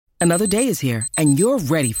Another day is here, and you're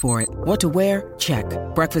ready for it. What to wear? Check.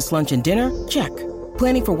 Breakfast, lunch, and dinner? Check.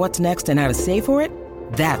 Planning for what's next and how to save for it?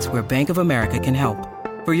 That's where Bank of America can help.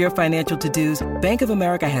 For your financial to-dos, Bank of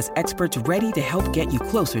America has experts ready to help get you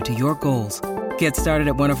closer to your goals. Get started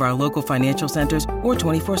at one of our local financial centers or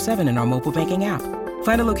 24/7 in our mobile banking app.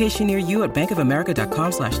 Find a location near you at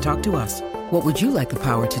bankofamerica.com/talktous. What would you like the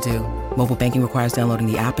power to do? Mobile banking requires downloading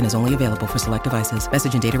the app and is only available for select devices.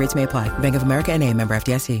 Message and data rates may apply. Bank of America N.A., member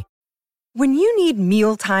FDIC. When you need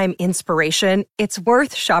mealtime inspiration, it's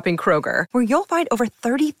worth shopping Kroger, where you'll find over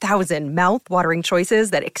 30,000 mouth-watering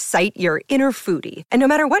choices that excite your inner foodie. And no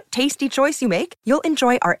matter what tasty choice you make, you'll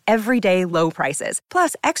enjoy our everyday low prices,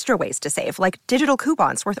 plus extra ways to save, like digital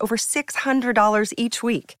coupons worth over $600 each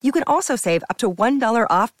week. You can also save up to $1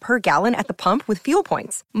 off per gallon at the pump with fuel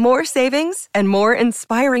points. More savings and more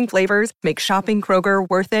inspiring flavors make shopping Kroger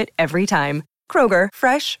worth it every time. Kroger,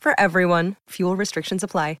 fresh for everyone. Fuel restrictions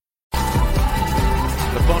apply.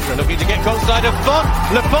 Le Fondre looking to get close side of Font.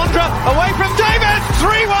 Le Fondre away from Davis.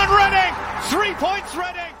 3-1 Reading. 3 points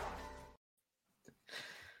Reading.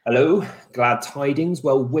 Hello, glad tidings,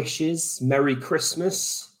 well wishes, Merry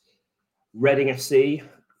Christmas. Reading FC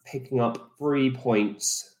picking up 3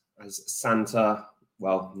 points as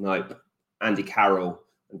Andy Carroll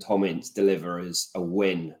and Tom Ince deliver us a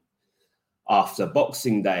win after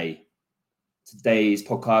Boxing Day. Today's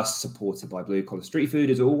podcast is supported by Blue Collar Street Food,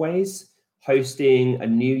 as always, hosting a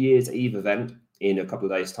New Year's Eve event in a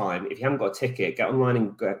couple of days' time. If you haven't got a ticket, get online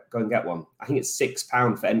and go and get one. I think it's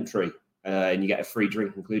 £6 for entry, and you get a free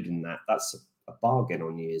drink included in that. That's a bargain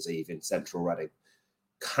on New Year's Eve in central Reading.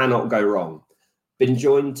 Cannot go wrong. Been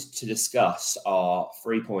joined to discuss our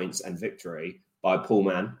 3 points and victory by Paul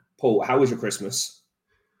Mann. Paul, how was your Christmas?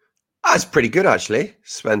 That's pretty good, actually.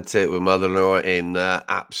 Spent it with mother-in-law in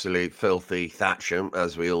absolute filthy Thatcham,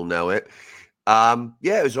 as we all know it.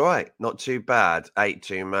 It was all right. Not too bad. Ate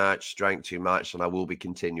too much, drank too much, and I will be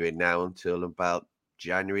continuing now until about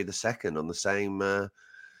January the 2nd on the same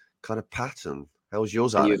kind of pattern. How was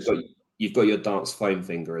yours, Alex? You've got your dance foam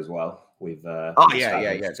finger as well. With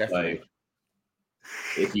definitely.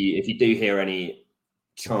 So if you do hear any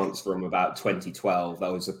chants from about 2012,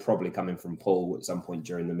 those are probably coming from Paul at some point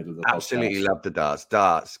during the middle of the podcast. Absolutely love the darts.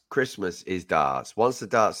 Darts. Christmas is darts. Once the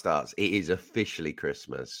dart starts, it is officially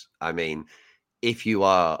Christmas. I mean, if you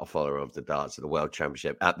are a follower of the darts at the World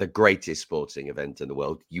Championship, at the greatest sporting event in the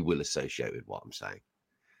world, you will associate with what I'm saying.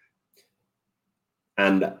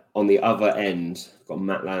 And on the other end, got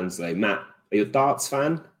Matt Lansley. Matt, are you a darts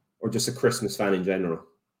fan or just a Christmas fan in general?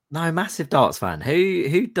 No, massive darts fan.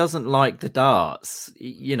 Who doesn't like the darts?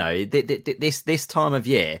 You know, this time of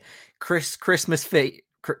year, Christmas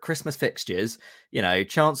fixtures. You know,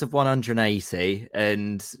 chance of 180,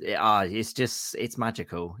 and it's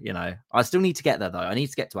magical. You know, I still need to get there though. I need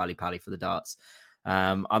to get to Ali Pali for the darts.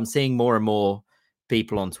 I'm seeing more and more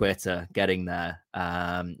people on Twitter getting there,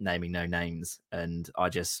 naming no names, and I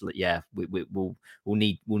just we'll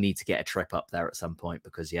need to get a trip up there at some point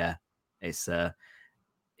because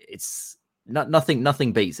it's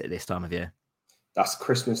nothing beats it this time of year. That's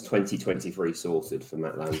Christmas 2023 sorted for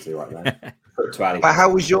Matt Lansley right there. But how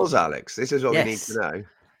was yours, Alex? This is what we need to know.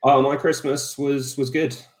 Oh, my Christmas was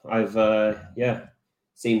good. I've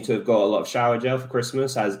seemed to have got a lot of shower gel for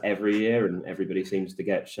Christmas, as every year, and everybody seems to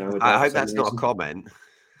get shower gel. I hope that's not a comment.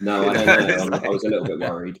 No, I don't know. I was a little bit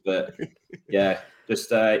worried, but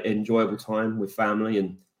just enjoyable time with family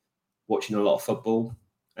and watching a lot of football,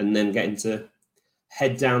 and then getting to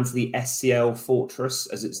head down to the SCL Fortress,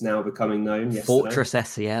 as it's now becoming known. Yesterday. Fortress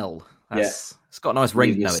SCL. It's got a nice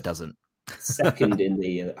ring. No, it doesn't. Second in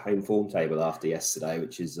the home form table after yesterday,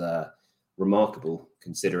 which is remarkable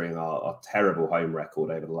considering our terrible home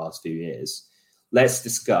record over the last few years. Let's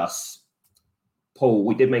discuss. Paul,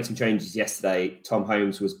 we did make some changes yesterday. Tom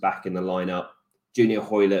Holmes was back in the lineup. Junior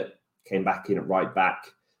Hoylett came back in at right back.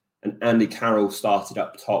 And Andy Carroll started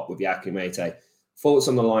up top with Yaku Mete. Thoughts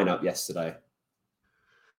on the lineup yesterday?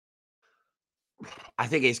 I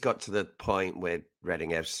think it's got to the point with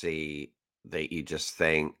Reading FC that you just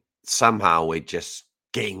think somehow we're just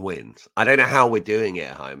getting wins. I don't know how we're doing it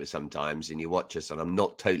at home sometimes, and you watch us and I'm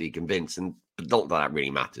not totally convinced, and not that really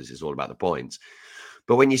matters. It's all about the points.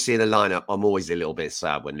 But when you see the lineup, I'm always a little bit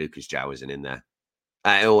sad when Lucas João isn't in there.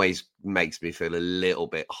 It always makes me feel a little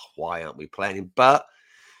bit, why aren't we playing him? But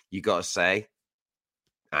you got to say,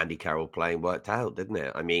 Andy Carroll playing worked out, didn't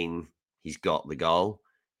it? I mean, he's got the goal.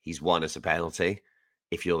 He's won us a penalty.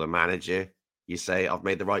 If you're the manager, you say, I've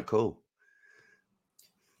made the right call.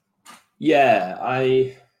 Yeah,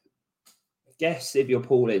 I guess if you're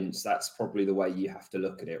Paul Ince, that's probably the way you have to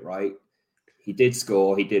look at it, right? He did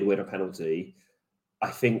score. He did win a penalty. I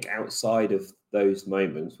think outside of those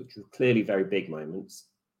moments, which were clearly very big moments,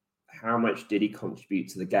 how much did he contribute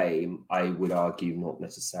to the game? I would argue not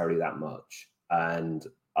necessarily that much. And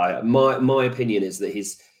my opinion is that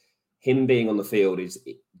him being on the field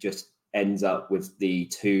just ends up with the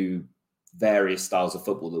two various styles of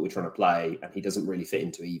football that we're trying to play, and he doesn't really fit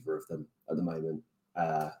into either of them at the moment,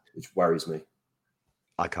 which worries me.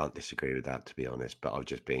 I can't disagree with that, to be honest, but I was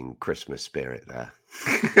just being Christmas spirit there.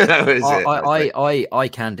 I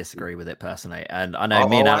can disagree with it personally, and I know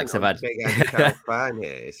me and Alex have had. Big Andy Carroll fan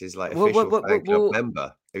here. This is like official fan club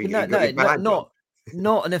member.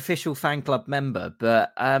 Not an official fan club member,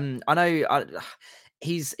 but I know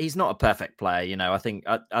he's not a perfect player. You know, I think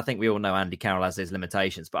we all know Andy Carroll has his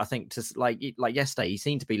limitations, but I think just like yesterday, he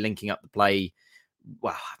seemed to be linking up the play.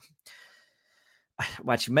 Well,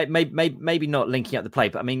 actually, maybe not linking up the play,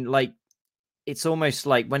 but I mean, like, it's almost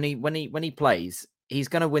like when he plays, he's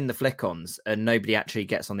going to win the flick-ons, and nobody actually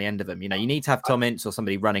gets on the end of him. You know, you need to have Tom Ince or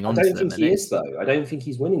somebody running onto them. I don't think he is, though. I don't think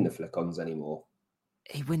he's winning the flick-ons anymore.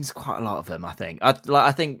 He wins quite a lot of them, I think.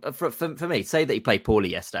 I think for me, say that he played poorly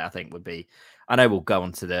yesterday, I think would be. I know we'll go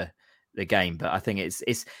on to the game, but I think it's.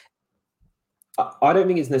 I don't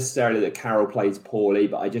think it's necessarily that Carroll plays poorly,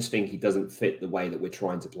 but I just think he doesn't fit the way that we're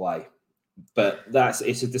trying to play. But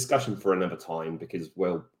it's a discussion for another time, because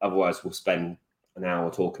otherwise we'll spend an hour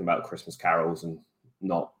talking about Christmas carols and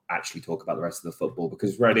not actually talk about the rest of the football,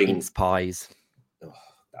 because Reading mince pies. Oh,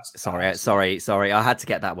 sorry. I had to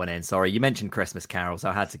get that one in. Sorry, you mentioned Christmas carols.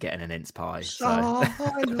 I had to get in an ince pie. So.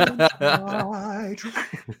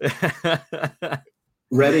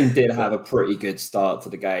 Reading did have a pretty good start to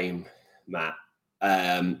the game, Matt.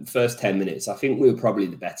 First 10 minutes, I think we were probably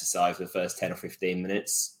the better side for the first 10 or 15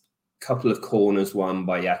 minutes. Couple of corners won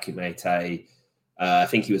by Yaki Meite. I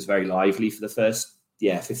think he was very lively for the first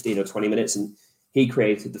 15 or 20 minutes, and he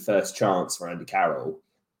created the first chance for Andy Carroll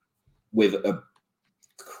with a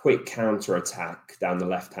quick counter attack down the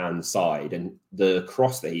left-hand side, and the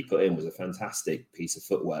cross that he put in was a fantastic piece of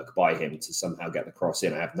footwork by him to somehow get the cross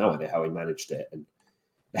in. I have no idea how he managed it. And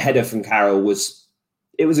the header from Carroll was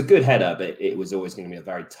a good header, but it was always going to be a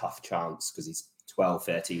very tough chance because he's 12,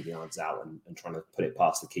 13 yards out and trying to put it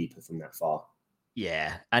past the keeper from that far.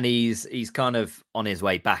 Yeah, and he's kind of on his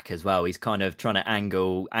way back as well. He's kind of trying to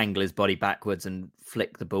angle his body backwards and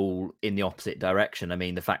flick the ball in the opposite direction. I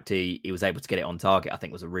mean, the fact he was able to get it on target, I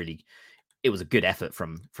think, was a good effort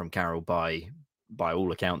from Carroll by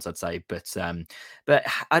all accounts, I'd say. But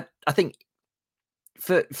I think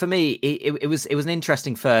for me, it was an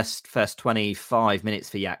interesting first 25 minutes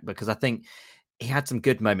for Yak, because I think he had some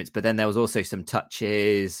good moments, but then there was also some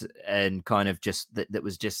touches and kind of just that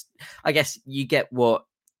was just, I guess you get what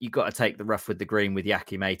you got to take the rough with the green with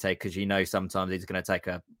Yaki Meite, because you know sometimes he's going to take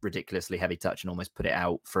a ridiculously heavy touch and almost put it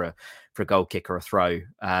out for a goal kick or a throw.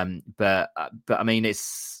 But I mean,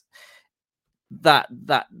 it's that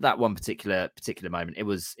one particular moment. It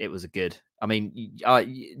was a good. I mean,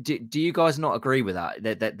 do you guys not agree with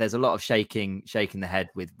that? There's a lot of shaking the head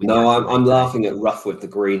with no, I'm laughing at rough with the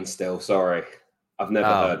green still. Sorry. I've never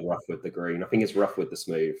heard rough with the green. I think it's rough with the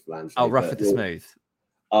smooth, Lange. Oh, rough with the smooth.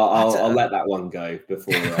 I'll let that one go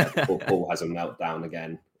before Paul has a meltdown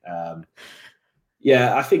again.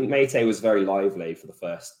 I think Meite was very lively for the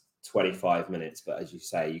first 25 minutes, but as you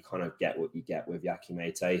say, you kind of get what you get with Yaki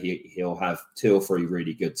Meite. He'll have 2 or 3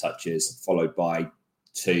 really good touches, followed by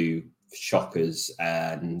 2 shockers,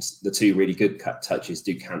 and the 2 really good touches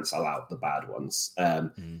do cancel out the bad ones.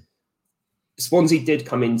 Swansea did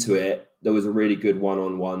come into it. There was a really good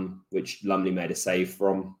one-on-one, which Lumley made a save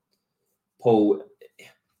from. Paul,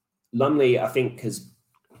 Lumley, I think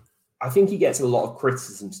he gets a lot of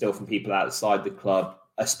criticism still from people outside the club,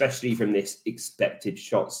 especially from this expected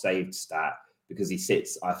shot saved stat, because he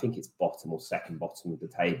sits, I think it's bottom or second bottom of the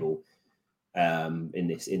table in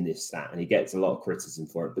this stat, and he gets a lot of criticism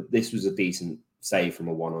for it. But this was a decent save from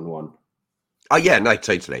a one-on-one. Oh yeah, no,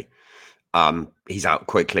 totally. He's out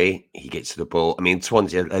quickly. He gets to the ball. I mean,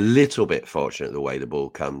 Swansea a little bit fortunate the way the ball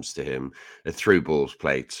comes to him. The through ball's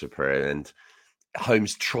played to Pereira, and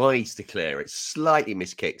Holmes tries to clear it, slightly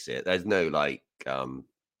miskicks it. There's no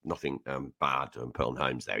nothing bad put on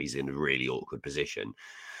Holmes there. He's in a really awkward position.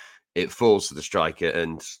 It falls to the striker,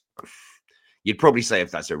 and you'd probably say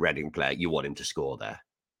if that's a Reading player, you want him to score there.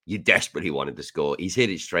 You desperately want him to score. He's hit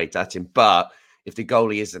it straight at him, but if the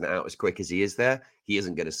goalie isn't out as quick as he is there, he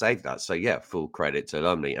isn't going to save that. So, yeah, full credit to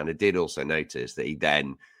Lumley. And I did also notice that he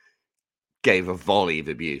then gave a volley of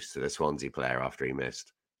abuse to the Swansea player after he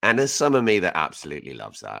missed. And there's some of me that absolutely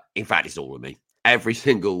loves that. In fact, it's all of me. Every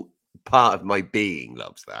single part of my being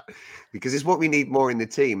loves that. Because it's what we need more in the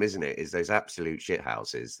team, isn't it? Is those absolute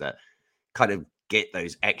shithouses that kind of get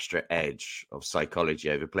those extra edge of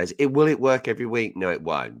psychology over players. Will it work every week? No, it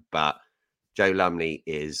won't. But Joe Lumley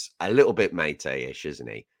is a little bit Mate-ish, isn't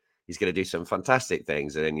he? He's going to do some fantastic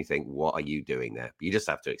things, and then you think, what are you doing there? But you just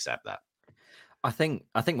have to accept that. I think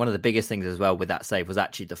one of the biggest things as well with that save was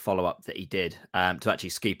actually the follow up that he did to actually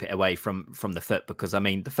scoop it away from the foot, because I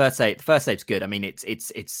mean the first save's good. I mean it's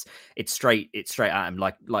straight at him,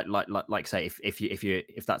 like say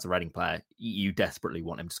if that's a Reading player, you desperately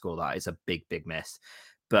want him to score that. It's a big miss,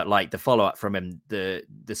 but like the follow up from him, the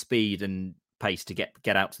speed and pace to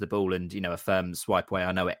get out to the ball and a firm swipe away.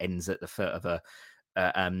 I know it ends at the foot of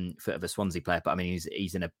a Swansea player, but I mean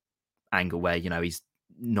he's in a angle where he's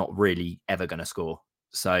not really ever going to score.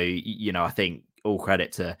 So I think all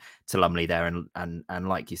credit to Lumley there, and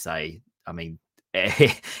like you say, I mean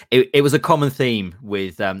it was a common theme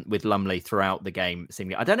with Lumley throughout the game.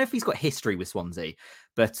 Seemingly, I don't know if he's got history with Swansea,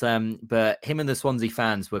 but him and the Swansea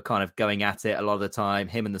fans were kind of going at it a lot of the time.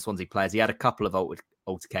 Him and the Swansea players, he had a couple of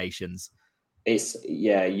altercations.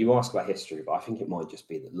 You ask about history, but I think it might just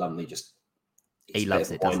be that Lumley he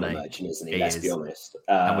loves it, doesn't he? Merchant, isn't he? Let's be honest.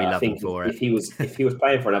 And we love him for it. If he was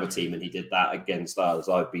playing for another team and he did that against us,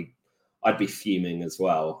 I'd be fuming as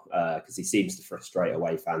well, because he seems to frustrate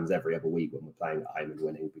away fans every other week when we're playing at home and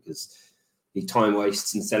winning, because he time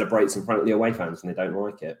wastes and celebrates in front of the away fans and they don't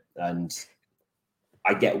like it. And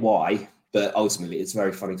I get why, but ultimately it's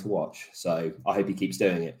very funny to watch. So I hope he keeps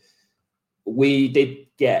doing it. We did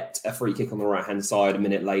get a free kick on the right-hand side a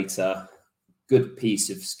minute later. Good piece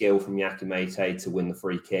of skill from Yaki Mate to win the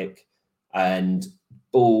free kick, and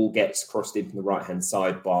ball gets crossed in from the right-hand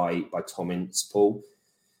side by Tom Ince-Paul.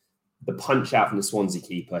 The punch out from the Swansea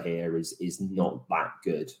keeper here is not that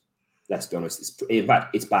good. Let's be honest. In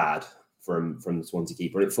fact, it's bad from the Swansea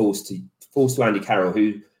keeper, and it falls to Andy Carroll,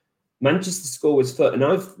 who manages to score with his foot. And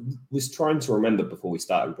I was trying to remember before we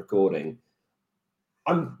started recording.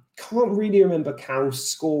 I can't really remember Carroll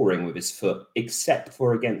scoring with his foot, except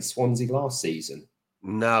for against Swansea last season.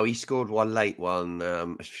 No, he scored one late one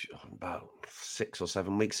about 6 or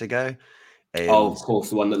 7 weeks ago. Of course,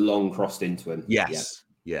 the one that Long crossed into him. Yes.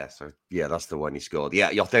 Yeah. So that's the one he scored. Yeah,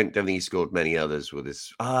 I don't think he scored many others with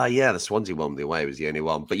his. The Swansea one with the away was the only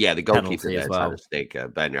one. But yeah, the goalkeeper there, fantastic,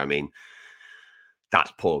 Benner. I mean,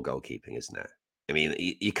 that's poor goalkeeping, isn't it? I mean,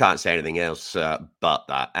 you can't say anything else but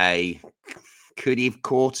that. Could he have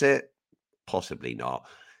caught it? Possibly not.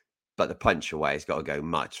 But the punch away has got to go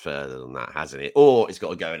much further than that, hasn't it? Or it's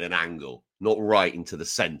got to go at an angle, not right into the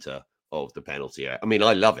centre of the penalty area. I mean,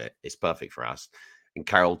 I love it. It's perfect for us. And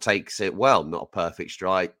Carroll takes it well. Not a perfect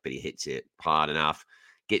strike, but he hits it hard enough,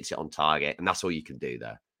 gets it on target, and that's all you can do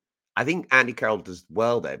there. I think Andy Carroll does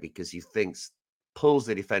well there because he pulls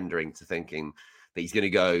the defender into thinking that he's going to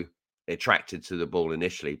go attracted to the ball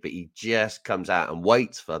initially, but he just comes out and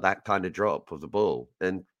waits for that kind of drop of the ball,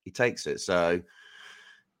 and he takes it. So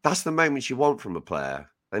that's the moments you want from a player.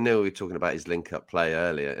 I know we were talking about his link-up play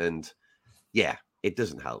earlier, and yeah, it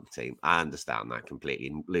doesn't help the team. I understand that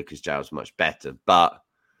completely. Lucas Giles much better, but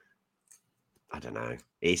I don't know.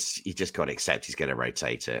 You just got to accept he's going to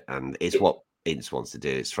rotate it, and it's what Ince wants to do.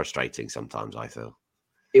 It's frustrating sometimes, I feel.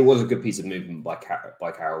 It was a good piece of movement by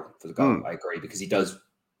Carroll for the goal. I agree, because he does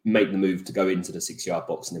make the move to go into the 6-yard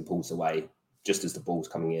box and then pulls away just as the ball's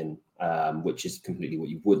coming in, which is completely what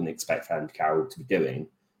you wouldn't expect Andy Carroll to be doing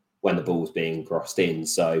when the ball's being crossed in.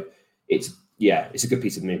 So it's a good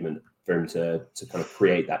piece of movement for him to kind of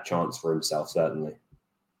create that chance for himself, certainly.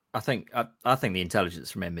 I think the intelligence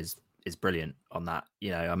from him is brilliant on that.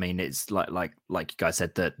 I mean, it's like you guys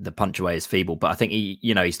said, that the punch away is feeble, but I think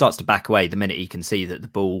he starts to back away the minute he can see that the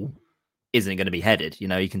ball isn't going to be headed.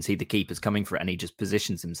 You can see the keeper's coming for it, and he just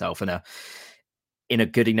positions himself in a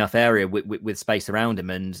good enough area with space around him.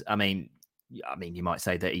 And I mean, you might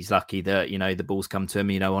say that he's lucky that, the ball's come to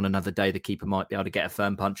him, on another day, the keeper might be able to get a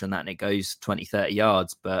firm punch on that and it goes 20, 30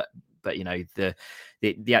 yards. But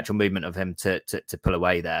the actual movement of him to pull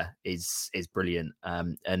away there is brilliant.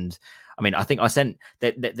 And I mean, I think I sent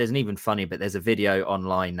there's an even funnier, but there's a video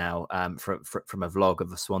online now from a vlog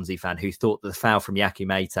of a Swansea fan who thought the foul from Yaki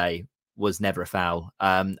Mate was never a foul.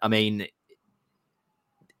 I mean,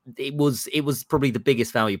 it was probably the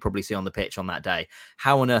biggest foul you probably see on the pitch on that day.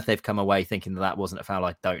 How on earth they've come away thinking that wasn't a foul,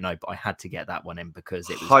 I don't know, but I had to get that one in because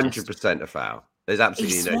it was 100% a foul. There's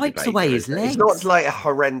absolutely no debate. He swipes away his legs. It's not like a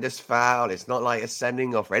horrendous foul. It's not like a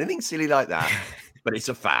sending off or anything silly like that. But it's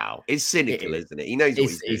a foul. It's cynical, isn't it? He knows what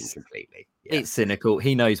he's doing completely. Yeah. It's cynical.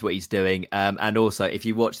 He knows what he's doing. And also, if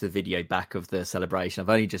you watch the video back of the celebration, I've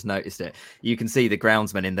only just noticed it. You can see the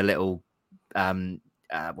groundsman in the little,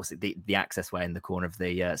 the access way in the corner of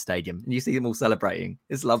the stadium. And you see them all celebrating.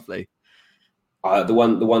 It's lovely. The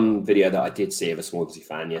one video that I did see of a Swansea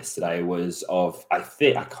fan yesterday was of, I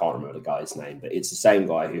can't remember the guy's name, but it's the same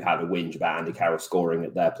guy who had a whinge about Andy Carroll scoring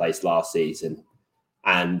at their place last season.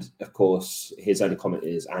 And of course, his only comment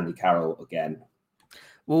is Andy Carroll again.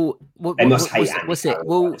 Well, they must hate Andy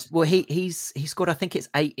Carroll. Well, he scored, I think it's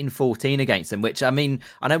 8 in 14 against them, which, I mean,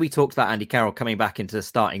 I know we talked about Andy Carroll coming back into the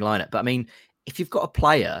starting lineup, but I mean, if you've got a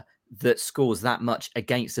player that scores that much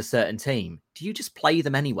against a certain team, do you just play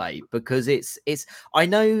them anyway? Because it's I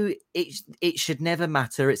know it should never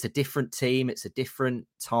matter. It's a different team, it's a different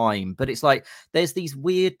time, but it's like there's these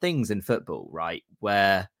weird things in football, right?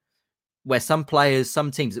 Where some players, some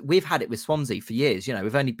teams, we've had it with Swansea for years, you know,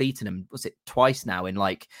 we've only beaten them, what's it, twice now in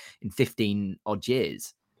 15 odd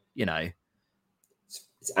years, you know.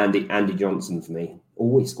 It's Andy Johnson for me.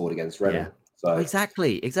 Always scored against Reading. Yeah. So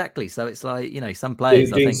exactly. So it's like, you know, some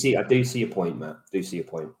players. I do see your point, Matt. Do see your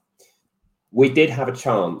point. We did have a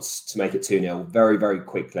chance to make it 2-0 very, very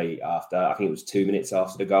quickly after. I think it was 2 minutes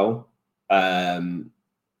after the goal. The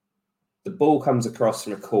ball comes across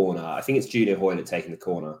from a corner. I think it's Junior Hoilett taking the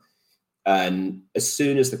corner. And as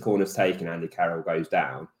soon as the corner's taken, Andy Carroll goes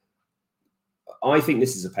down. I think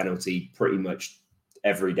this is a penalty pretty much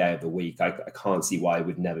every day of the week. I can't see why it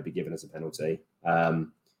would never be given as a penalty.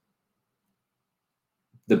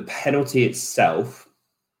 The penalty itself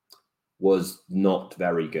was not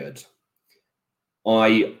very good.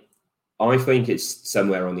 I think it's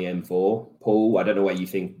somewhere on the M4. Paul, I don't know where you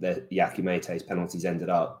think that Yakou Meite's penalties ended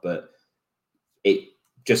up, but it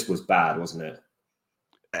just was bad, wasn't it?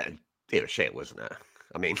 It was shit, wasn't it?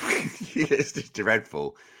 I mean, it's just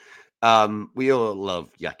dreadful. We all love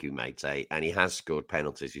Yakou Meite, and he has scored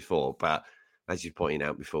penalties before, but as you pointed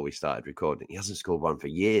out before we started recording, he hasn't scored one for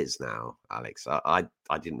years now, Alex. I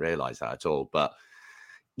didn't realise that at all. But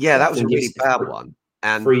yeah, that was a really bad one.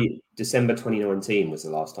 And December 2019 was the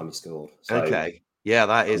last time he scored. So okay. Yeah,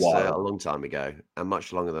 that is a long time ago and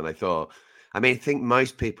much longer than I thought. I mean, I think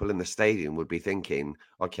most people in the stadium would be thinking,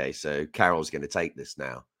 okay, so Carroll's going to take this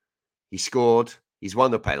now. He scored. He's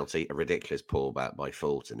won the penalty, a ridiculous pullback by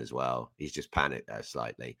Fulton as well. He's just panicked there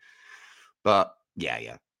slightly. But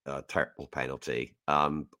yeah. A terrible penalty.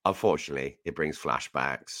 Unfortunately, it brings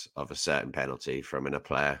flashbacks of a certain penalty from a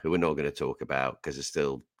player who we're not going to talk about because it's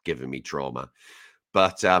still giving me trauma.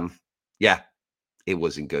 But yeah, it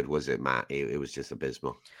wasn't good, was it, Matt? It was just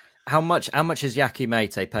abysmal. How much has Yakou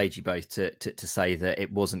Meite paid you both to say that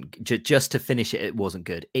it wasn't just to finish it? It wasn't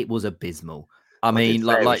good. It was abysmal. I mean,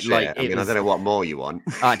 I don't know what more you want.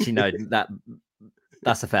 Actually, no,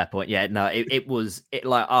 that's a fair point. Yeah, no, it was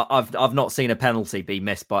like I've not seen a penalty be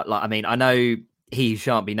missed by, like, I mean, I know he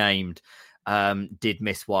shan't be named did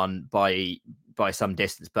miss one by some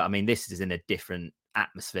distance, but I mean, this is in a different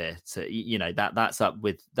atmosphere. So, you know, that's up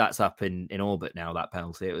in orbit now, that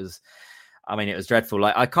penalty. It was dreadful.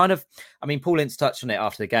 Like Paul Ince touched on it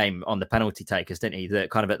after the game on the penalty takers, didn't he? That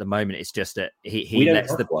kind of at the moment it's just that he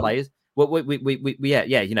lets the players. Well, we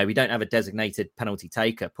you know, we don't have a designated penalty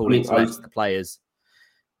taker. Paul Ince lets the players.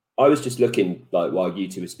 I was just looking, like, while you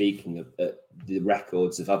two were speaking, at the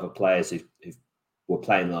records of other players who were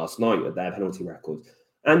playing last night at their penalty records.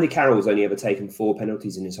 Andy Carroll's only ever taken 4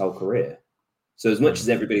 penalties in his whole career. So as much as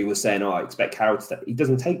everybody was saying, I expect Carroll to he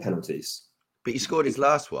doesn't take penalties. But he scored his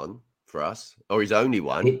last one for us, or his only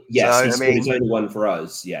one. Yes, he scored his only one for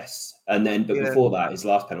us, yes. And then, before that, his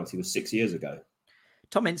last penalty was 6 years ago.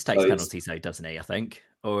 Tom Ince takes penalties, though, doesn't he, I think?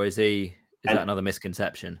 Or is that another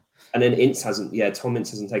misconception? And then Tom Ince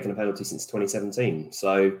hasn't taken a penalty since 2017.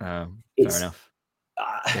 So fair enough.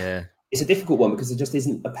 Yeah. It's a difficult one because there just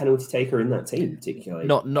isn't a penalty taker in that team, particularly.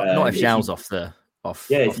 Not if Zhau's off.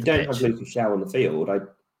 Yeah, if you don't have Lucas Zhau on the field,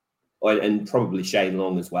 and probably Shane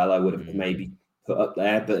Long as well, I would have maybe put up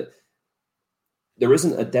there, but there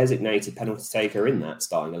isn't a designated penalty taker in that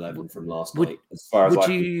starting 11 from last night. As far as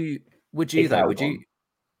Would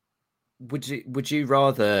you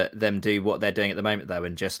rather them do what they're doing at the moment, though,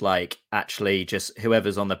 and just like actually just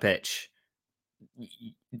whoever's on the pitch,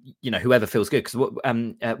 you know, whoever feels good? Because what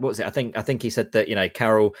was it? I think he said that, you know,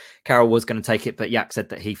 Carroll was going to take it, but Yak said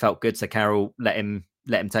that he felt good, so Carroll let him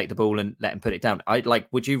take the ball and let him put it down.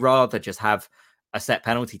 Would you rather just have a set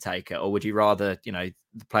penalty taker, or would you rather, you know,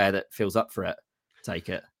 the player that feels up for it take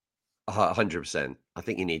it? 100%. I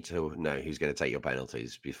think you need to know who's going to take your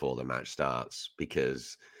penalties before the match starts,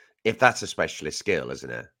 because if that's a specialist skill,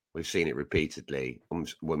 isn't it? We've seen it repeatedly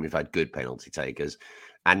when we've had good penalty takers,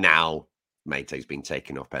 and now Meite's been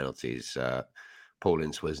taken off penalties. Paul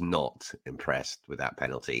Ince was not impressed with that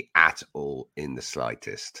penalty at all, in the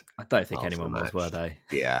slightest. I don't think anyone was, were they?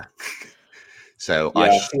 Yeah. So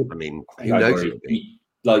yeah, I mean, who knows?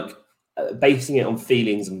 basing it on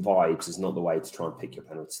feelings and vibes is not the way to try and pick your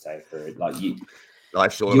penalty taker. Like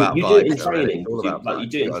life's all about you vibes. Do it in training. All about vibes. You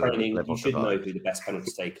do it in training. You should know who the best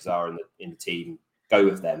penalty takers are in the team. Go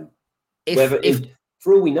with them.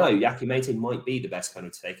 For all we know, Yakou Méïté might be the best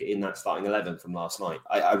penalty taker in that starting 11 from last night.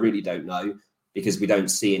 I really don't know because we don't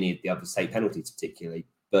see any of the others take penalties particularly.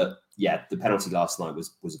 But yeah, the penalty last night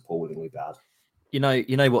was appallingly bad. You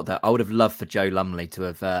know what, though? I would have loved for Joe Lumley to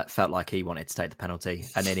have felt like he wanted to take the penalty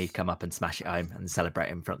and then he'd come up and smash it home and celebrate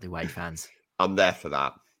in front of the away fans. I'm there for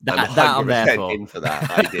that. I'm there for. In for that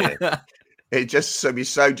idea. It just be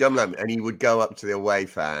so jumping, and he would go up to the away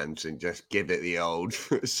fans and just give it the old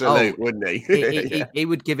salute, wouldn't he? He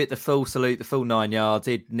would give it the full salute, the full 9 yards.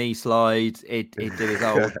 He'd knee slide. He'd do his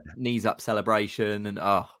old knees up celebration, and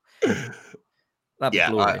that'd be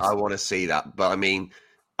glorious. I want to see that. But I mean,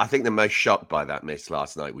 I think the most shocked by that miss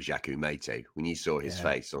last night was Yakou Méïté when you saw his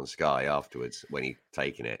face on Sky afterwards when he'd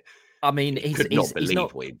taken it. I mean, he could not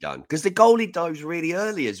believe what he'd done because the goalie dives really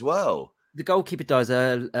early as well. The goalkeeper dives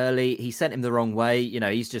early. He sent him the wrong way. You know,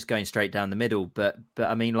 he's just going straight down the middle. But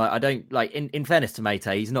I mean, like, I don't like. In fairness to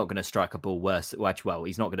Méïté, he's not going to strike a ball worse. Well,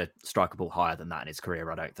 he's not going to strike a ball higher than that in his career.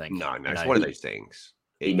 I don't think. No, it's one of those things.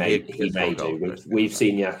 He may do. We've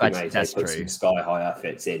seen Yakou Méïté put some sky high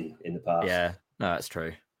outfits in the past. Yeah, no, that's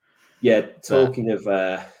true. Yeah, talking of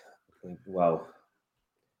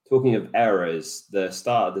errors, the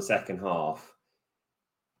start of the second half.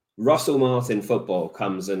 Russell Martin football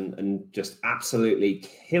comes and just absolutely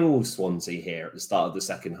kills Swansea here at the start of the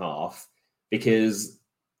second half because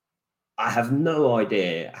I have no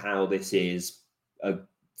idea how this is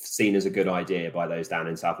seen as a good idea by those down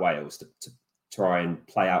in South Wales to try and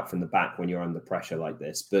play out from the back when you're under pressure like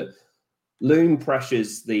this. But Loom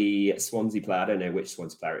pressures the Swansea player. I don't know which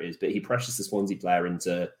Swansea player it is, but he pressures the Swansea player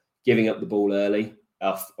into giving up the ball early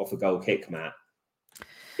off a goal kick, Matt.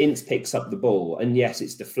 Ince picks up the ball, and yes,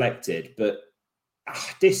 it's deflected, but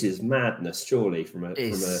this is madness, surely, from a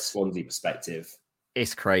Swansea perspective.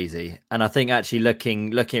 It's crazy. And I think actually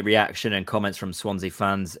looking at reaction and comments from Swansea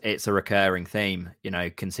fans, it's a recurring theme, you know,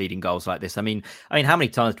 conceding goals like this. I mean, how many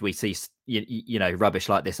times do we see, you know, rubbish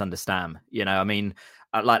like this under Stam? You know, I mean,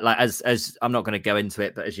 as I'm not going to go into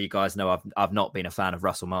it, but as you guys know, I've not been a fan of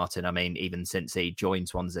Russell Martin. I mean, even since he joined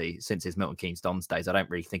Swansea, since his Milton Keynes Dons days, I don't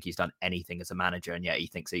really think he's done anything as a manager, and yet he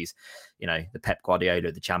thinks he's, you know, the Pep Guardiola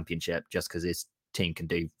of the Championship just because his team can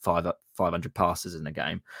do 500 passes in a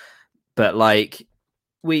game. But like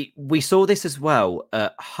we saw this as well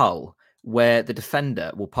at Hull, where the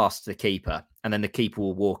defender will pass to the keeper and then the keeper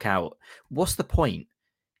will walk out. What's the point?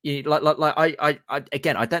 I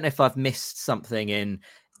again, I don't know if I've missed something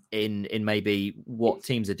in maybe what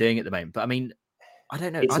teams are doing at the moment, but I mean, I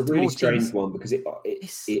don't know. It's a really strange one because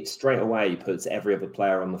it straight away puts every other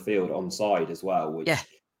player on the field onside as well, which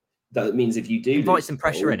that means if you do invites some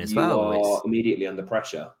pressure in as well, you are immediately under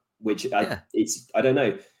pressure. Which I don't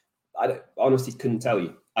know. I honestly couldn't tell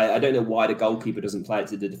you. I don't know why the goalkeeper doesn't play it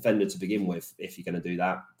to the defender to begin with if you're going to do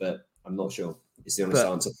that, but I'm not sure. It's the honest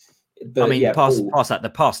answer. But, I mean,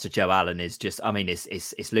 the pass to Joe Allen is just, I mean,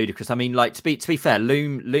 it's ludicrous. I mean, like to be fair,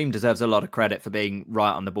 Loom deserves a lot of credit for being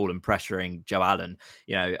right on the ball and pressuring Joe Allen.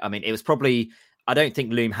 You know, I mean, it was probably, I don't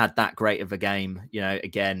think Loom had that great of a game. You know,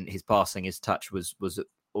 again, his passing, his touch was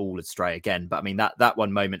all astray again. But I mean, that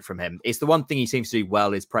one moment from him, it's the one thing he seems to do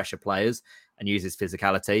well is pressure players and use his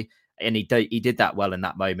physicality. And he did that well in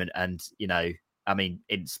that moment. And, you know, I mean,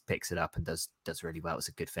 Ince picks it up and does really well. It's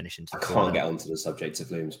a good finish into the corner. Can't get onto the subject of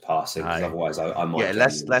Loom's passing because otherwise I might. Yeah,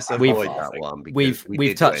 let's avoid that one.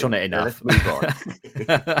 We've touched on it enough. Let's move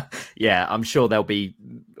on. Yeah, I'm sure there'll be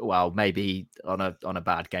maybe on a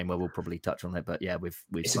bad game where we'll probably touch on it. But yeah, we've.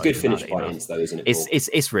 It's a good finish by Ince, though, isn't it?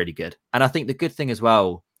 It's really good, and I think the good thing as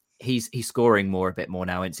well. He's scoring a bit more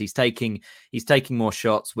now. Ince he's taking more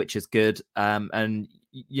shots, which is good. And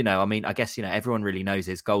you know, I mean, I guess, you know, everyone really knows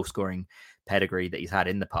his goal scoring pedigree that he's had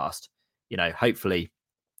in the past. You know, hopefully,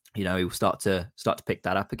 you know, he will start to pick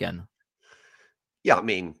that up again. Yeah, I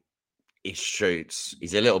mean, he shoots.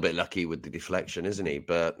 He's a little bit lucky with the deflection, isn't he?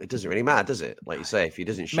 But it doesn't really matter, does it? Like you say, if he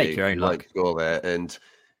doesn't shoot, make your own luck. Score there, and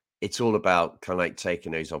it's all about kind of like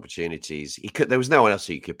taking those opportunities. There was no one else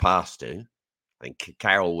he could pass to. I think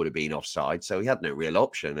Carroll would have been offside, so he had no real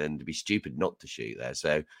option, and it'd be stupid not to shoot there.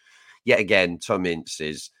 So, yet again, Tom Ince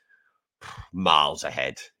is miles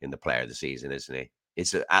ahead in the player of the season, isn't he?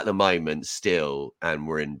 It's at the moment still, and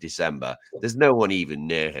we're in December. There's no one even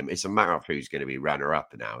near him. It's a matter of who's going to be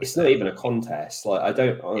runner-up now. It's not even a contest. Like, I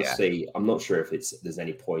don't honestly, I'm not sure if there's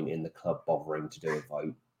any point in the club bothering to do a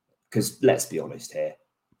vote. Because let's be honest here,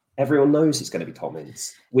 everyone knows it's going to be Tom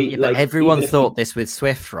Ince. But everyone thought this with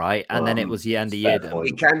Swift, right? And then it was Andy Yiadom.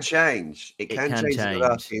 It can change. It can change in the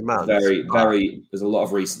last few months. There's a lot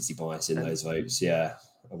of recency bias in those votes. Yeah.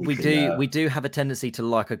 We do have a tendency to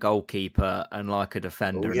like a goalkeeper and like a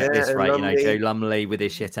defender. And at this rate, Joe Lumley with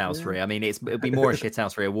his shithousery. I mean, it'll be more a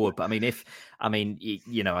shithousery award. But I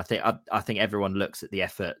think everyone looks at the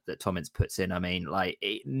effort that Tom Ince puts in. I mean,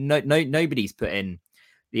 nobody's put in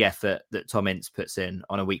the effort that Tom Ince puts in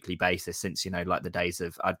on a weekly basis since the days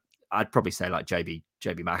of I'd probably say like Joby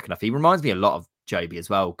McAnuff. He reminds me a lot of Joby as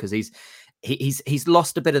well because he's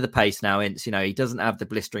lost a bit of the pace now. Ince, he doesn't have the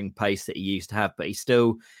blistering pace that he used to have, but he's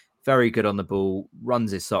still very good on the ball,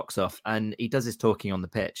 runs his socks off, and he does his talking on the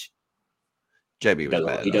pitch. Joby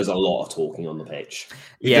he does a lot of talking on the pitch.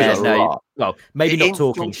 Well, maybe not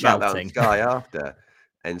talking, shouting. Guy after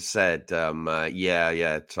and said, Tom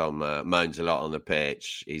moans a lot on the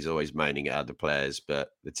pitch. He's always moaning at other players,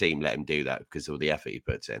 but the team let him do that because of all the effort he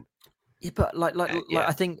puts in. Yeah, but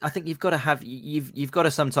I think you've got to have you've got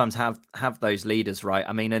to sometimes have those leaders, right?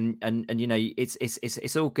 I mean, and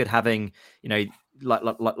it's all good having like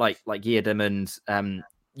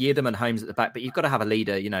Yiadom and Holmes at the back, but you've got to have a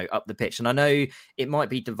leader, up the pitch. And I know it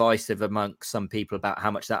might be divisive amongst some people about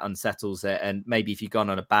how much that unsettles it, and maybe if you've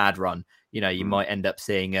gone on a bad run, you might end up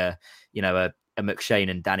seeing a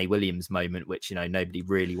McShane and Danny Williams moment, which nobody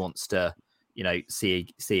really wants to. See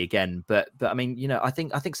again, but I mean, I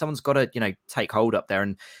think someone's got to take hold up there,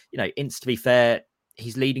 and Ince, to be fair,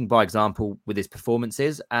 he's leading by example with his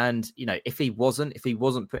performances, and if he wasn't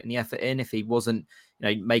putting the effort in, if he wasn't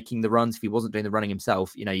making the runs, if he wasn't doing the running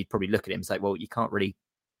himself, you'd probably look at him and say, well, you can't really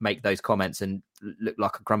make those comments and look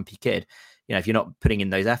like a grumpy kid, if you're not putting in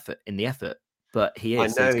the effort. But he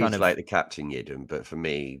is. I know he's like the captain, Yiadom, but for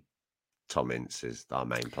me, Tom Ince is our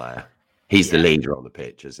main player. He's the leader on the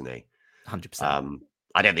pitch, isn't he? 100%.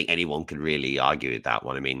 I don't think anyone can really argue with that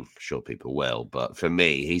one. I mean, sure, people will, but for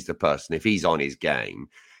me, he's the person. If he's on his game,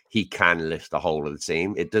 he can lift the whole of the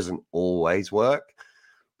team. It doesn't always work,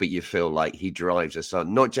 but you feel like he drives us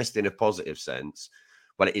on, not just in a positive sense,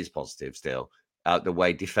 but it is positive still. The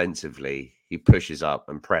way defensively he pushes up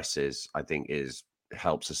and presses, I think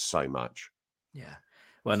helps us so much. Yeah.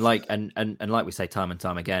 Well, and like we say time and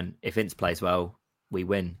time again, if Ince plays well, we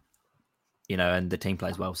win. And the team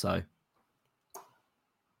plays well, so.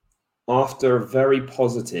 After a very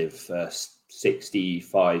positive first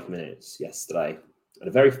 65 minutes yesterday, and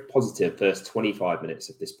a very positive first 25 minutes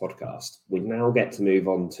of this podcast, we now get to move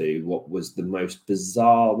on to what was the most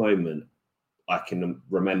bizarre moment I can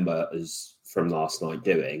remember as from last night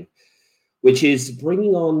doing, which is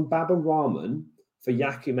bringing on Baba Rahman for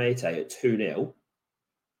Yakou Meite at 2-0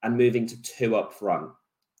 and moving to 2 up front.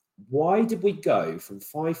 Why did we go from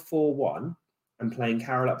 5-4-1 and playing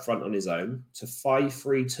Carroll up front on his own to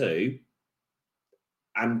 5-3-2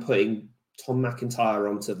 and putting Tom McIntyre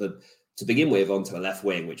onto the left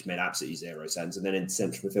wing, which made absolutely zero sense, and then in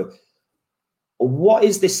central midfield? What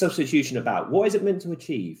is this substitution about? What is it meant to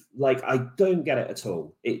achieve? I don't get it at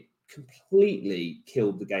all. It completely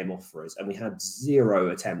killed the game off for us, and we had zero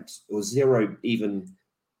attempts or zero even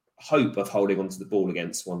hope of holding onto the ball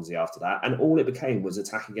against Swansea after that, and all it became was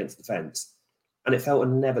attack against defence. And it felt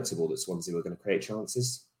inevitable that Swansea were going to create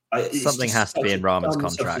chances. Something has to be in Rahman's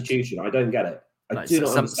contract. Substitution. I don't get it. I do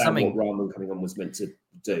not understand what Rahman coming on was meant to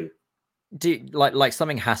do.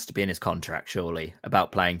 Something has to be in his contract, surely,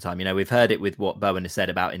 about playing time. We've heard it with what Bowen has said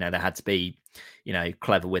about, they had to be,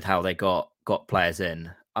 clever with how they got players in.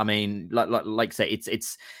 I mean, like I say,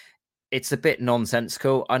 it's a bit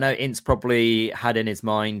nonsensical. I know Ince probably had in his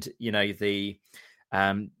mind, the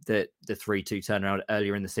 3-2 turnaround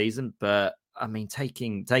earlier in the season, but I mean,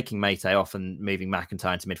 taking Meite off and moving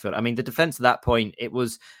McIntyre into midfield. I mean, the defence at that point, it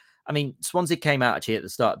was. I mean, Swansea came out actually at the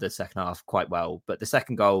start of the second half quite well, but the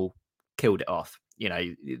second goal killed it off.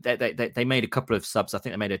 They made a couple of subs. I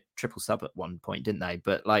think they made a triple sub at one point, didn't they?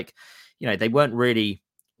 But they weren't really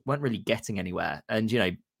getting anywhere.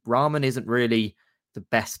 And Rahman isn't really the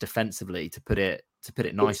best defensively, to put it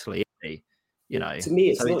nicely. Is he? To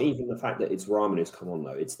me, it's not even the fact that it's Rahman who's come on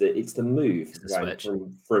though. It's the move it's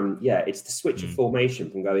the switch of formation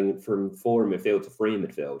from going from 4 in midfield to 3 in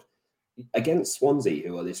midfield against Swansea,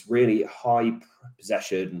 who are this really high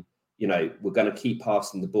possession. We're going to keep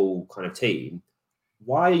passing the ball kind of team.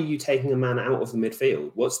 Why are you taking a man out of the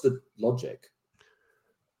midfield? What's the logic?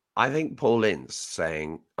 I think Paul Ince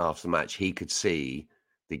saying after the match he could see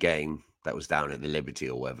the game that was down at the Liberty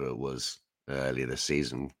or whether it was earlier this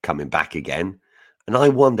season coming back again. And I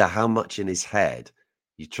wonder how much in his head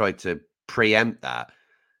he tried to preempt that.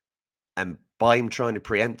 And by him trying to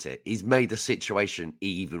preempt it, he's made the situation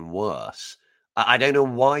even worse. I don't know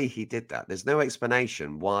why he did that. There's no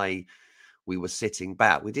explanation why we were sitting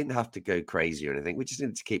back. We didn't have to go crazy or anything. We just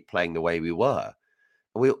needed to keep playing the way we were.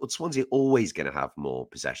 Swansea always going to have more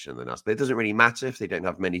possession than us, but it doesn't really matter if they don't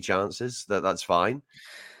have many chances. That's fine.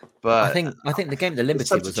 But I think the game at the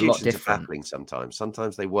Liberty was a lot different.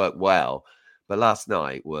 Sometimes they work well, but last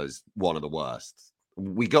night was one of the worst.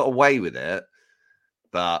 We got away with it,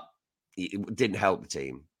 but it didn't help the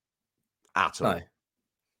team at all.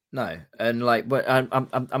 No, and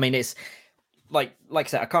I mean, it's like I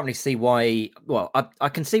said, I can't really see why. Well, I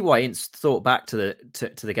can see why Ince thought back to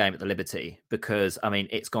the game at the Liberty, because I mean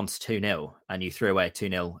it's gone to 2-0 and you threw away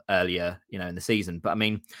 2-0 earlier, in the season. But I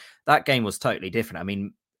mean that game was totally different. I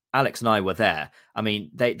mean, Alex and I were there. I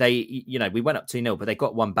mean they we went up 2-0, but they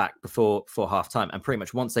got one back before half time, and pretty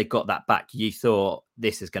much once they got that back, you thought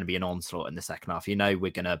this is going to be an onslaught in the second half.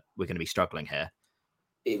 We're gonna be struggling here.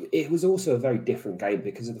 It was also a very different game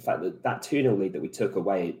because of the fact that 2-0 lead that we took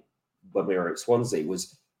away when we were at Swansea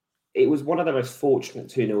was one of the most fortunate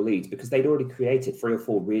 2-0 leads, because they'd already created 3 or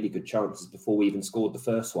 4 really good chances before we even scored the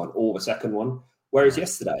first one or the second one. Whereas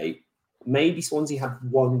yesterday, maybe Swansea had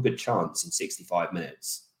one good chance in 65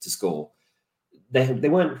 minutes to score. They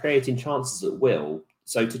weren't creating chances at will.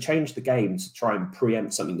 So to change the game to try and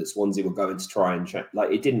preempt something that Swansea were going to try and check,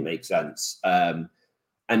 it didn't make sense.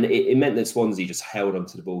 And it meant that Swansea just held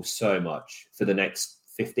onto the ball so much for the next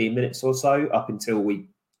 15 minutes or so, up until we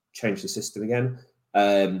changed the system again.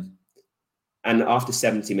 And after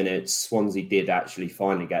 70 minutes, Swansea did actually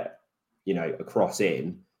finally get, a cross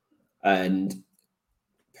in. And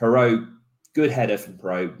Perraud, good header from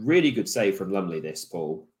Perraud, really good save from Lumley this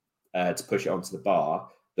ball to push it onto the bar,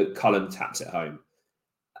 but Cullen taps it home.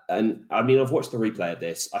 And I mean, I've watched the replay of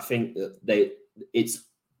this. I think that it's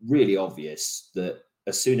really obvious that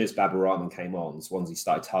as soon as Baba Rahman came on, Swansea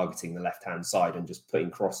started targeting the left-hand side and just putting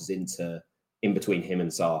crosses in between him and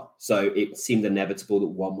Sarr. So it seemed inevitable that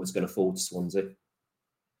one was going to fall to Swansea.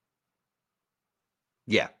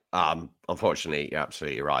 Yeah, unfortunately, you're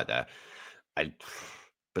absolutely right there.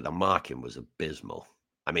 But the marking was abysmal.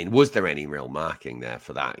 I mean, was there any real marking there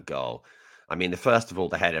for that goal? I mean, first of all,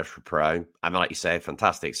 the header for Perraud, and like you say,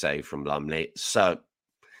 fantastic save from Lumley. So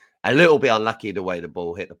a little bit unlucky the way the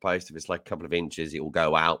ball hit the post. If it's like a couple of inches, it will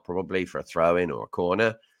go out probably for a throw-in or a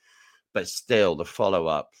corner. But still, the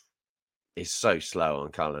follow-up is so slow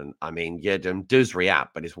on Cullen. I mean, Yedem does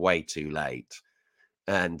react, but it's way too late.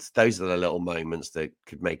 And those are the little moments that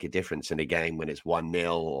could make a difference in a game when it's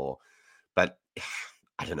 1-0. But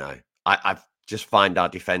I don't know. I just find our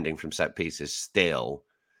defending from set pieces still,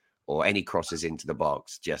 or any crosses into the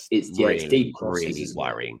box, it's deep crosses, really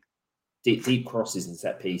worrying. Deep crosses and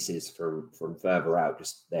set pieces from further out. It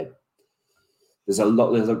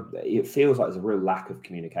feels like there's a real lack of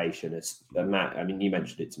communication. Matt, I mean, you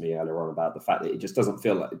mentioned it to me earlier on about the fact that it just doesn't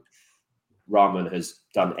feel like Rahman has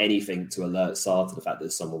done anything to alert Sarr to the fact that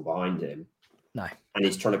there's someone behind him. No. And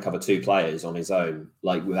he's trying to cover 2 players on his own,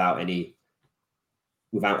 without any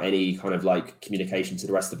kind of communication to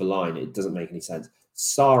the rest of the line. It doesn't make any sense.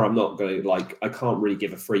 Sarr, I'm not going to I can't really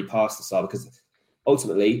give a free pass to Sarr, because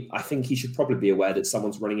ultimately I think he should probably be aware that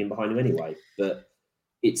someone's running in behind him anyway. But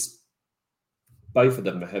it's both of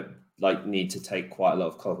them need to take quite a lot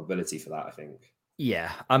of culpability for that, I think.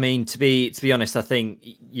 Yeah, I mean, to be honest, I think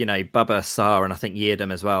Baba, Sarr, and I think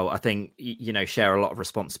Yedem as well. I think share a lot of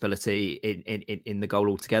responsibility in the goal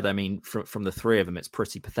altogether. I mean, from the 3 of them, it's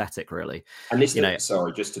pretty pathetic, really. And this,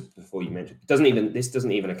 before you mention, this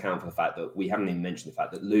doesn't even account for the fact that we haven't even mentioned the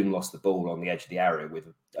fact that Loom lost the ball on the edge of the area with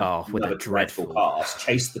a dreadful pass,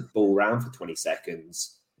 chased the ball around for 20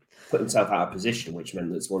 seconds. Put himself out of position, which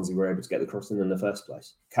meant that Swansea were able to get the cross in the first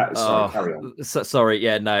place. Carry on.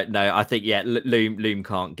 No. I think Loom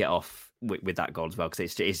can't get off with that goal as well,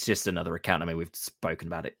 because it's just another account. I mean, we've spoken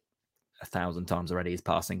about it 1,000 times already. His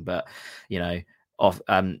passing, but off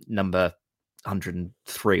number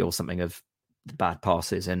 103 or something of the bad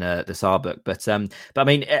passes in the Sarr book. But I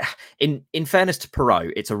mean, in fairness to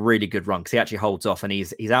Perraud, it's a really good run because he actually holds off and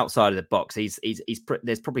he's outside of the box.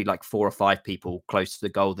 There's probably 4 or 5 people closer to the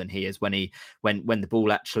goal than he is when the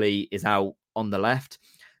ball actually is out on the left.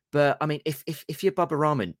 But I mean, if you're Baba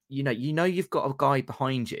Rahman, you've got a guy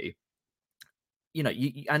behind you.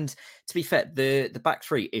 And to be fair, the back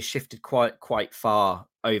 3 is shifted quite far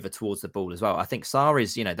over towards the ball as well. I think Sarr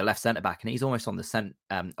is, the left centre back, and he's almost on the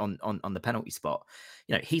on the penalty spot.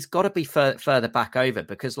 He's got to be further back over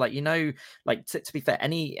because, to be fair,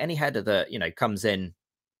 any header that comes in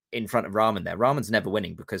front of Rahman there, Rahman's never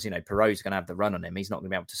winning because Perraud's going to have the run on him. He's not going to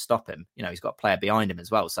be able to stop him. He's got a player behind him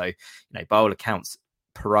as well. So by all accounts,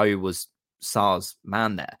 Perraud was Sarr's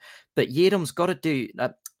man there, but Yedem's got to do.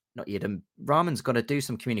 Rahman's got to do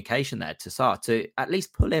some communication there to Sarr to at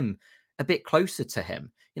least pull him a bit closer to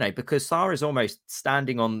him, because Sarr is almost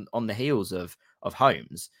standing on the heels of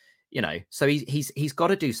Holmes, so he's got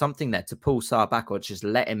to do something there to pull Sarr back, or just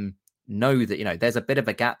let him know that, there's a bit of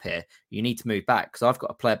a gap here. You need to move back because I've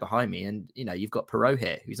got a player behind me, and, you've got Perrault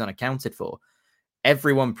here who's unaccounted for.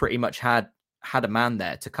 Everyone pretty much had a man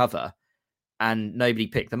there to cover, and nobody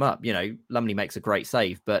picked them up. Lumley makes a great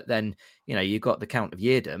save, but then, you've got the Count of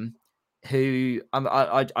Yeardham, who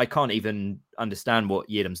I can't even understand what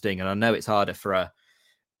Yeardham's doing. And I know it's harder for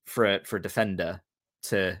a defender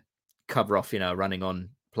to cover off, a running on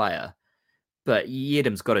player, but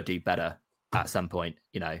Yeardham's got to do better at some point.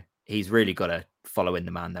 He's really got to follow in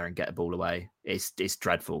the man there and get a ball away. It's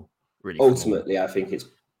dreadful, really. Ultimately, I think it's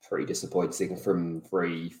pretty disappointing from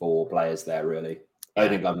 3-4 players there, really. I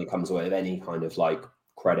don't think Lumley comes away with any kind of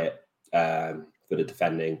credit for the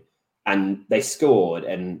defending. And they scored,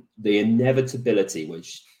 and the inevitability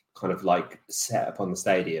which kind of set upon the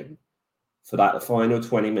stadium for that final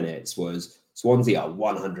 20 minutes was Swansea are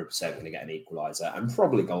 100% going to get an equaliser and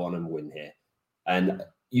probably go on and win here. And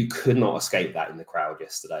you could not escape that in the crowd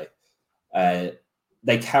yesterday.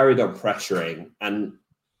 They carried on pressuring, and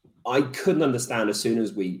I couldn't understand as soon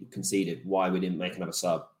as we conceded why we didn't make another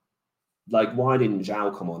sub. Why didn't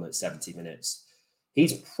Zhao come on at 70 minutes?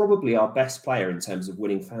 He's probably our best player in terms of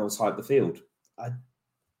winning fouls side the field. I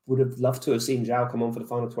would have loved to have seen Zhao come on for the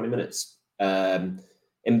final 20 minutes.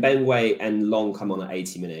 Mbengue and Long come on at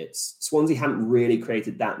 80 minutes. Swansea hadn't really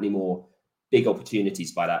created that many more big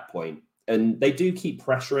opportunities by that point. And they do keep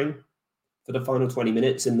pressuring for the final 20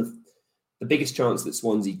 minutes. And the biggest chance that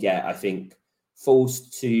Swansea get, I think, falls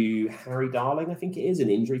to Harry Darling, I think it is, in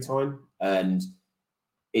injury time. And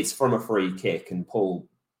it's from a free kick. And Paul,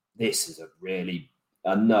 this is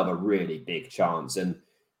another really big chance. And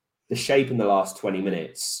the shape in the last 20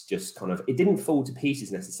 minutes just it didn't fall to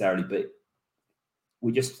pieces necessarily, but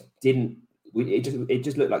we just didn't, it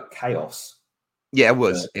just looked like chaos. Yeah, it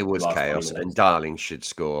was chaos, and Darling should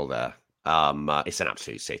score there. It's an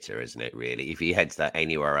absolute sitter, isn't it, really? If he heads that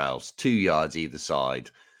anywhere else, 2 yards either side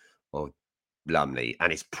of Lumley,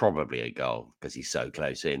 and it's probably a goal because he's so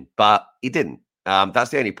close in, but he didn't. That's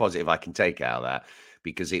the only positive I can take out of that,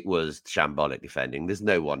 because it was shambolic defending. There's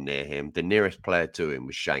no one near him. The nearest player to him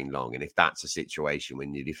was Shane Long. And if that's a situation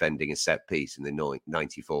when you're defending a set piece in the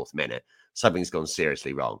 94th minute, something's gone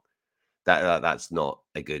seriously wrong. That's not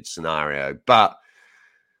a good scenario. But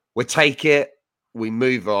we take it. We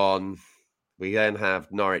move on. We then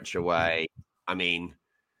have Norwich away. I mean,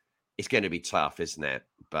 it's going to be tough, isn't it?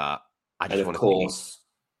 But I just want to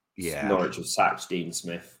think, Norwich have sacked Dean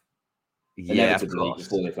Smith. Yeah, of course.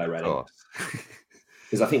 Before they play Reading.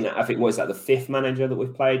 Because I think was that the 5th manager that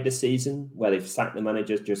we've played this season, where they've sacked the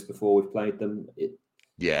managers just before we've played them.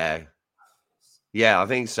 Yeah, I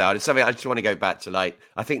think so. It's something I just want to go back to.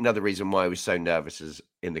 I think another reason why I was so nervous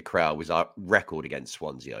in the crowd was our record against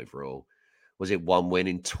Swansea overall. Was it 1 win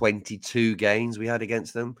in 22 games we had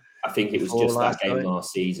against them? I think it was just that game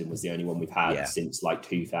last season was the only one we've had since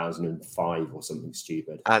 2005 or something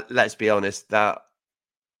stupid. Let's be honest, that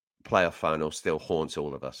playoff final still haunts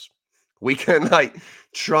all of us. We can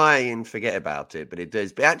try and forget about it, but it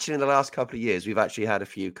does. But actually, in the last couple of years, we've actually had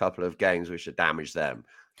a couple of games which have damaged them.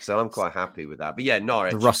 So I'm quite happy with that. But yeah,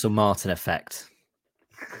 Norwich. The Russell Martin effect.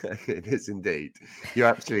 It is indeed. You're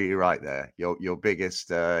absolutely right there. Your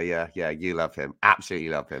biggest, you love him. Absolutely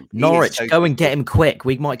love him. Norwich, go and get him quick.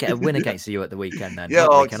 We might get a win against you at the weekend then.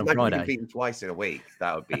 Weekend on Friday. Beaten twice in a week.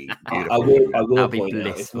 That would be beautiful. I will point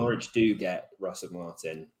out, if Norwich do get Russell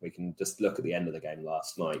Martin, we can just look at the end of the game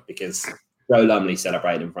last night, because Joe Lumley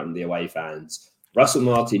celebrated in front of the away fans. Russell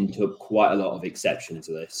Martin took quite a lot of exception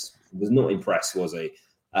to this. He was not impressed, was he?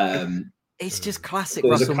 It's just classic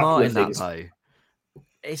Russell Martin, that though.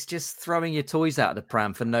 It's just throwing your toys out of the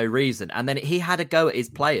pram for no reason. And then he had a go at his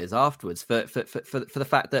players afterwards for the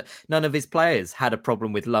fact that none of his players had a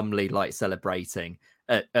problem with Lumley celebrating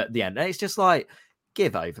at the end. And it's just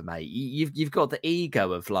give over, mate. You've got the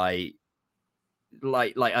ego of like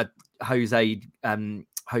a Jose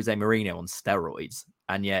Mourinho on steroids,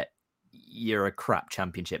 and yet you're a crap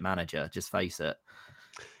Championship manager. Just face it.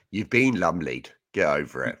 You've been Lumleyed. Get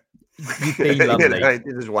over it. You've been Lumley.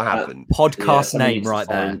 This is what happened. Podcast name right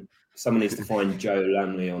there. Someone needs to find Joe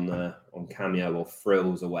Lumley on Cameo or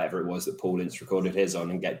Frills or whatever it was that Paul Ince recorded his on,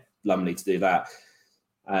 and get Lumley to do that.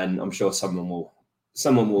 And I'm sure someone will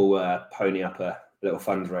pony up a little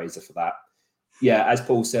fundraiser for that. Yeah, as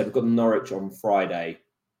Paul said, we've got Norwich on Friday,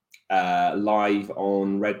 live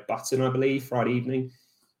on Red Button, I believe, Friday evening.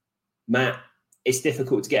 Matt, it's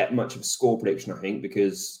difficult to get much of a score prediction, I think,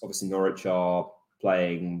 because obviously Norwich are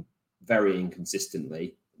playing very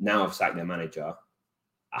inconsistently. Now I've sacked their manager.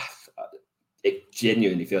 It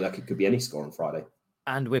genuinely feels like it could be any score on Friday.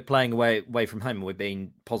 And we're playing away from home. We're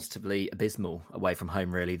being positively abysmal away from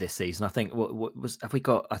home, really, this season. I think have we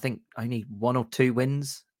got? I think only 1 or 2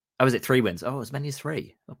 wins. Oh, was it 3 wins? Oh, as many as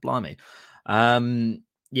 3. Oh, blimey.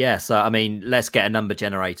 Yeah. So I mean, let's get a number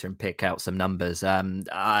generator and pick out some numbers.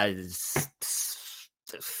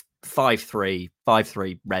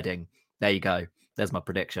 5-3 Reading. There you go. There's my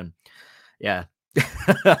prediction. Yeah.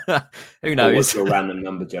 Who knows? What's your random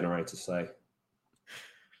number generator say?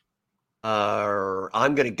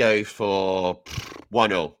 I'm going to go for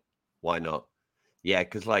 1-0. Why not? Yeah,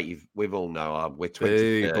 because we've all know we're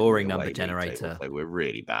 23rd. Boring number generator. So we're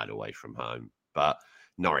really bad away from home. But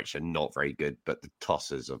Norwich are not very good. But the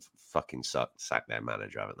Tossers have fucking sacked their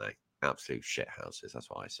manager, haven't they? Absolute shit houses. That's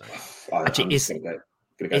what I say. Actually, I'm going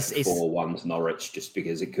to go for 4-1 to Norwich just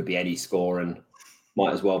because it could be any score and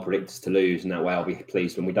might as well predict us to lose. And that way I'll be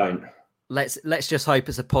pleased when we don't. Let's just hope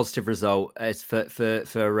it's a positive result as for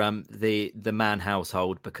the Mann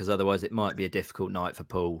household, because otherwise it might be a difficult night for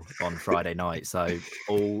Paul on Friday night. So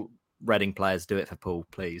all Reading players, do it for Paul,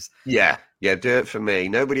 please. Yeah, do it for me.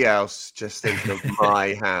 Nobody else. Just think of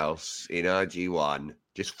my house in RG1.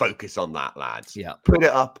 Just focus on that, lads. Yeah, put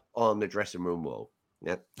it up on the dressing room wall.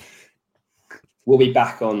 Yeah. We'll be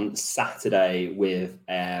back on Saturday with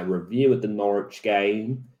a review of the Norwich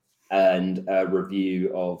game and a review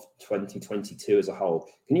of 2022 as a whole.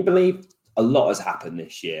 Can you believe a lot has happened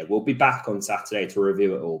this year? We'll be back on Saturday to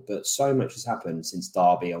review it all, but so much has happened since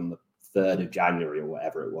Derby on the 3rd of January or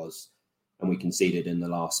whatever it was, and we conceded in the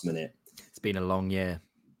last minute. It's been a long year.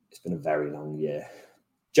 It's been a very long year.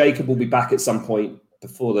 Jacob will be back at some point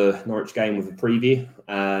before the Norwich game with a preview,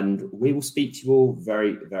 and we will speak to you all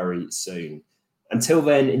very, very soon. Until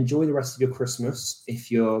then, enjoy the rest of your Christmas. If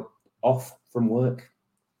you're off from work,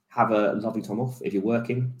 have a lovely time off. If you're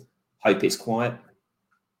working, hope it's quiet.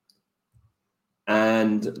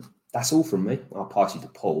 And that's all from me. I'll pass you to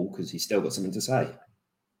Paul because he's still got something to say.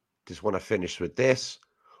 Just want to finish with this.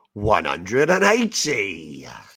 180.